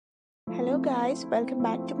Hello guys, welcome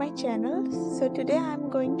back to my channel. So today I'm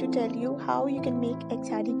going to tell you how you can make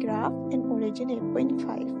XRD graph in Origin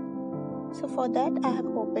 8.5. So for that I have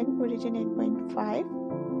opened Origin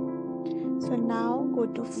 8.5. So now go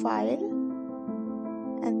to File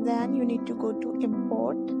and then you need to go to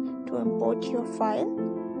Import to import your file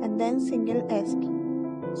and then single S key.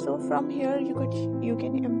 So from here you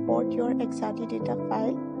can import your XRD data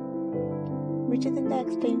file, which is in the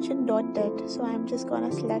extension .dat. So I'm just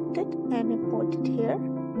gonna select it and import it here.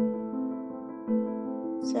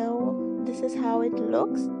 So this is how it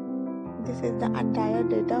looks. This is the entire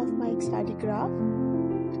data of my XRD graph.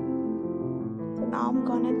 So now I'm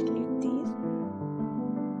gonna delete these,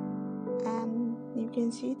 and you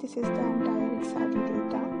can see this is the entire XRD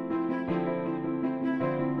data.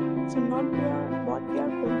 So what we are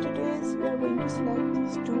going to do is we are going to select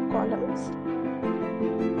these two columns.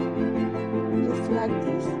 Just select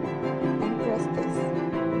this and press this.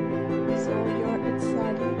 So your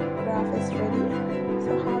XRD graph is ready.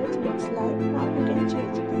 So how it looks like. Now you can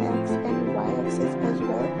change X and Y axis as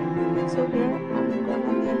well. So here I'm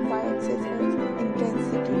gonna name Y axis as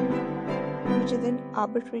intensity, which is in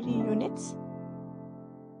arbitrary units.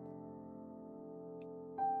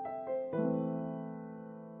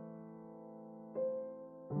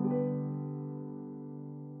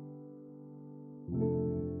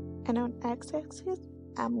 And on x-axis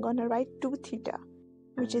I'm gonna write 2 theta,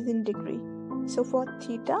 which is in degree. So for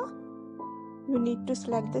theta you need to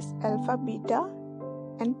select this alpha beta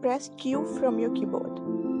and press Q from your keyboard.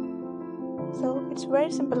 So it's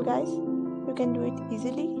very simple guys, you can do it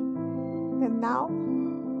easily. And now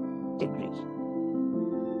degree.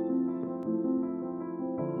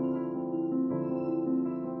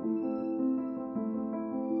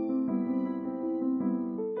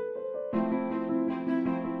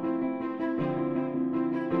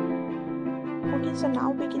 Okay, so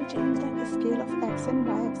now we can change the scale of x and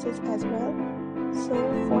y axis as well. So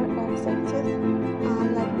for x axis,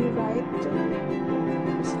 let me write,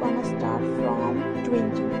 it's gonna start from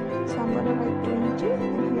 20. So I'm gonna write 20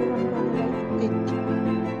 and here I'm gonna write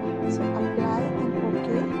 80. So apply and OK.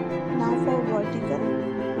 Now for vertical,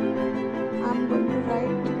 I'm going to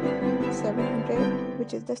write 700,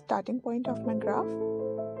 which is the starting point of my graph.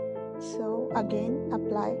 So again,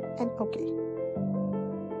 apply and OK.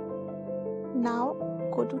 Now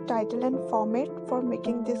go to title and format for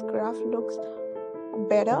making this graph looks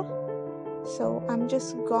better. So I'm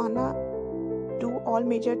just gonna do all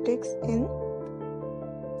major ticks in.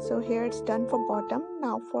 So here it's done for bottom.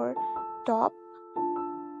 Now for top,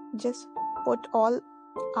 just put all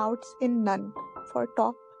outs in none for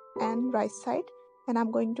top and right side, and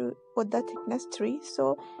I'm going to put the thickness 3,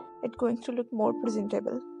 so it's going to look more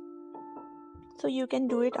presentable. So you can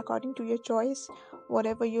do it according to your choice,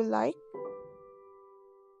 whatever you like.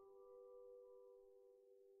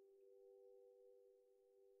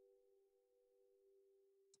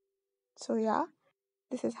 So yeah,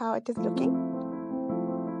 this is how it is looking.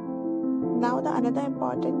 Now the another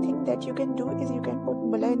important thing that you can do is you can put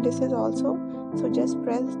Muller indices also. So just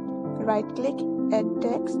press right click, add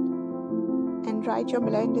text and write your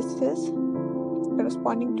Muller indices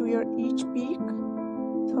corresponding to your each peak.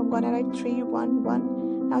 So I'm gonna write 3, 1,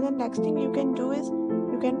 1. Now the next thing you can do is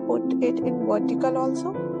you can put it in vertical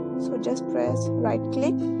also. So just press right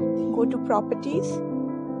click, go to properties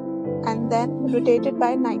and then rotate it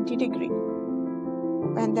by 90 degree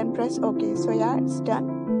and then press OK. So yeah, it's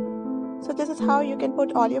done. So this is how you can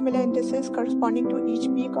put all your Muller indices corresponding to each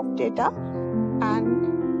peak of data,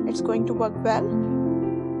 and it's going to work well.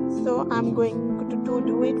 So I'm going to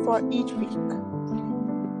do it for each peak.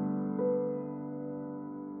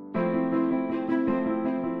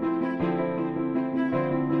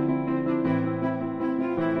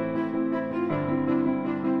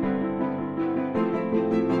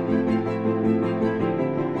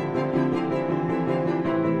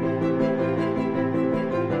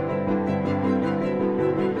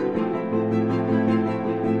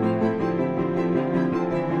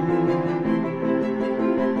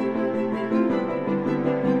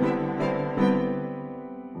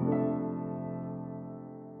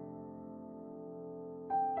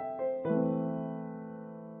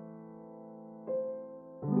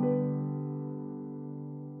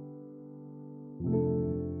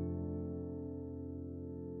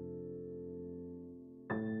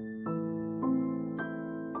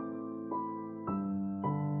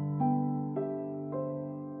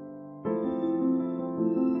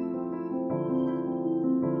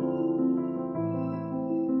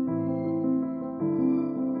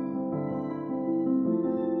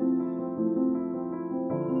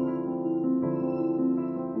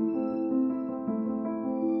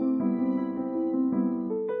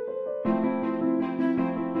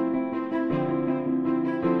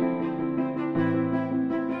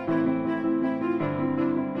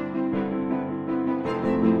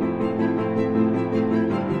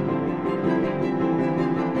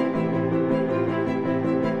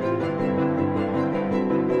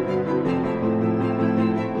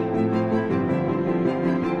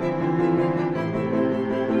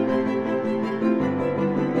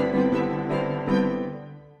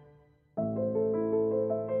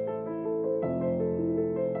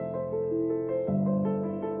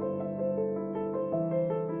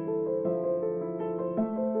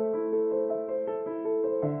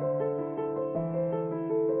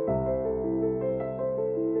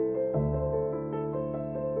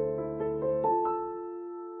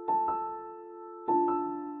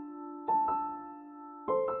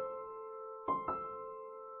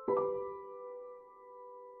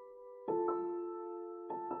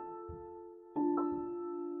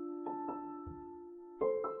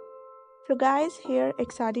 So guys, here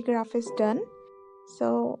XRD graph is done.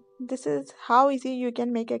 So this is how easy you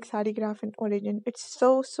can make XRD graph in Origin. It's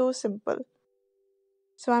so simple.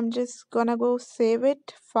 So I'm just gonna go save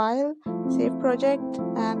it, file, save project,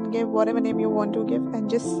 and give whatever name you want to give and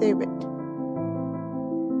just save it.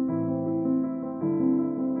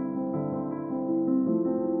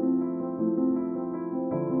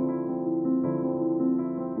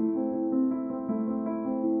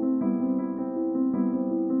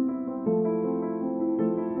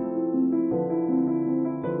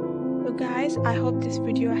 So guys, I hope this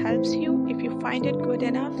video helps you. If you find it good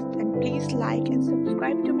enough, then please like and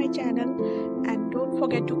subscribe to my channel, and don't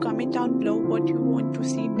forget to comment down below what you want to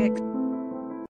see next.